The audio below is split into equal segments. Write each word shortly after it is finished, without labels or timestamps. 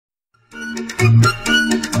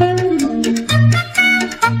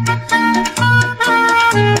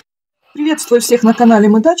Приветствую всех на канале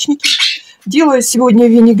Мы Дачники. Делаю сегодня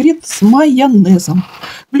винегрет с майонезом.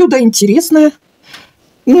 Блюдо интересное.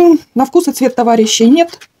 На вкус и цвет товарищей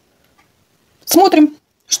нет. Смотрим,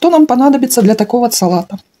 что нам понадобится для такого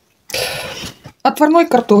салата. Отварной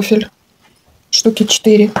картофель, штуки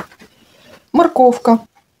 4. Морковка,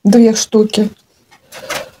 2 штуки.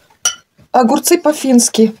 Огурцы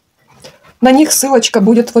по-фински. На них ссылочка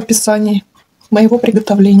будет в описании моего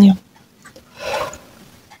приготовления.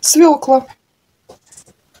 Свекла.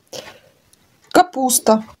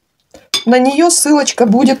 Капуста. На нее ссылочка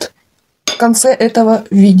будет в конце этого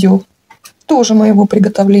видео. Тоже моего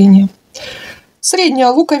приготовления. Средняя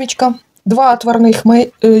луковичка. 2 отварных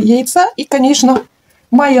яйца. И, конечно,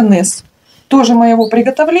 майонез. Тоже моего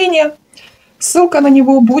приготовления. Ссылка на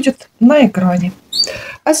него будет на экране.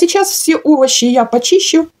 А сейчас все овощи я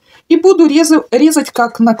почищу. И буду резать,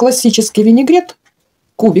 как на классический винегрет,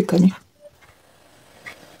 кубиками.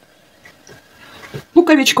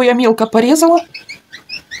 Луковичку я мелко порезала.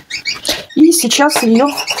 И сейчас ее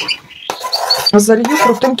залью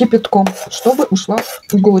крутым кипятком, чтобы ушла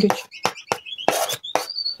горечь.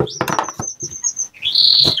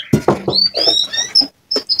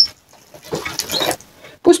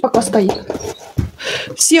 Пусть пока стоит.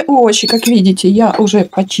 Все овощи, как видите, я уже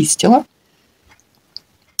почистила.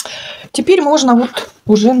 Теперь можно вот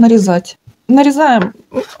уже нарезать. Нарезаем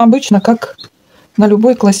обычно, как на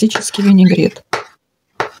любой классический винегрет.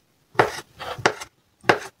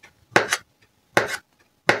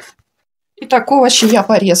 Итак, овощи я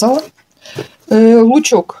порезала.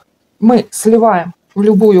 Лучок мы сливаем в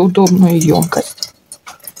любую удобную емкость.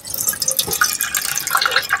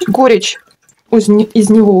 Горечь из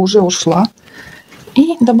него уже ушла.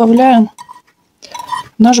 И добавляем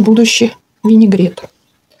наш будущий винегрет.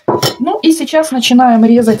 Ну и сейчас начинаем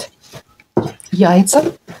резать яйца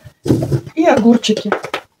и огурчики.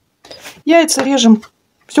 Яйца режем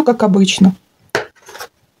все как обычно.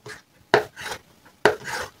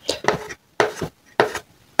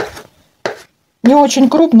 Не очень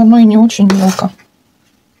крупно, но и не очень мелко.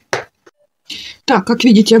 Так, как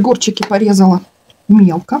видите, огурчики порезала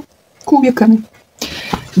мелко, кубиками.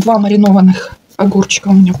 2 маринованных огурчика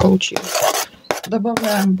у меня получилось.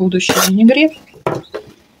 Добавляем будущий винегрет.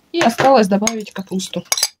 И осталось добавить капусту.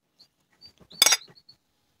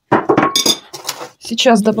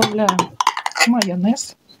 Сейчас добавляем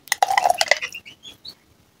майонез.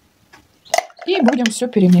 И будем все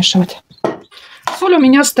перемешивать. Соль у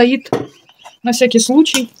меня стоит на всякий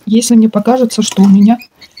случай, если мне покажется, что у меня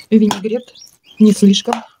винегрет не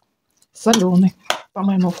слишком соленый по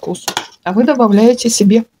моему вкусу. А вы добавляете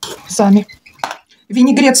себе сами.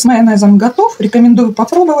 Винегрет с майонезом готов. Рекомендую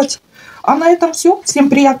попробовать. А на этом все. Всем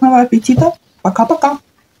приятного аппетита. Пока-пока.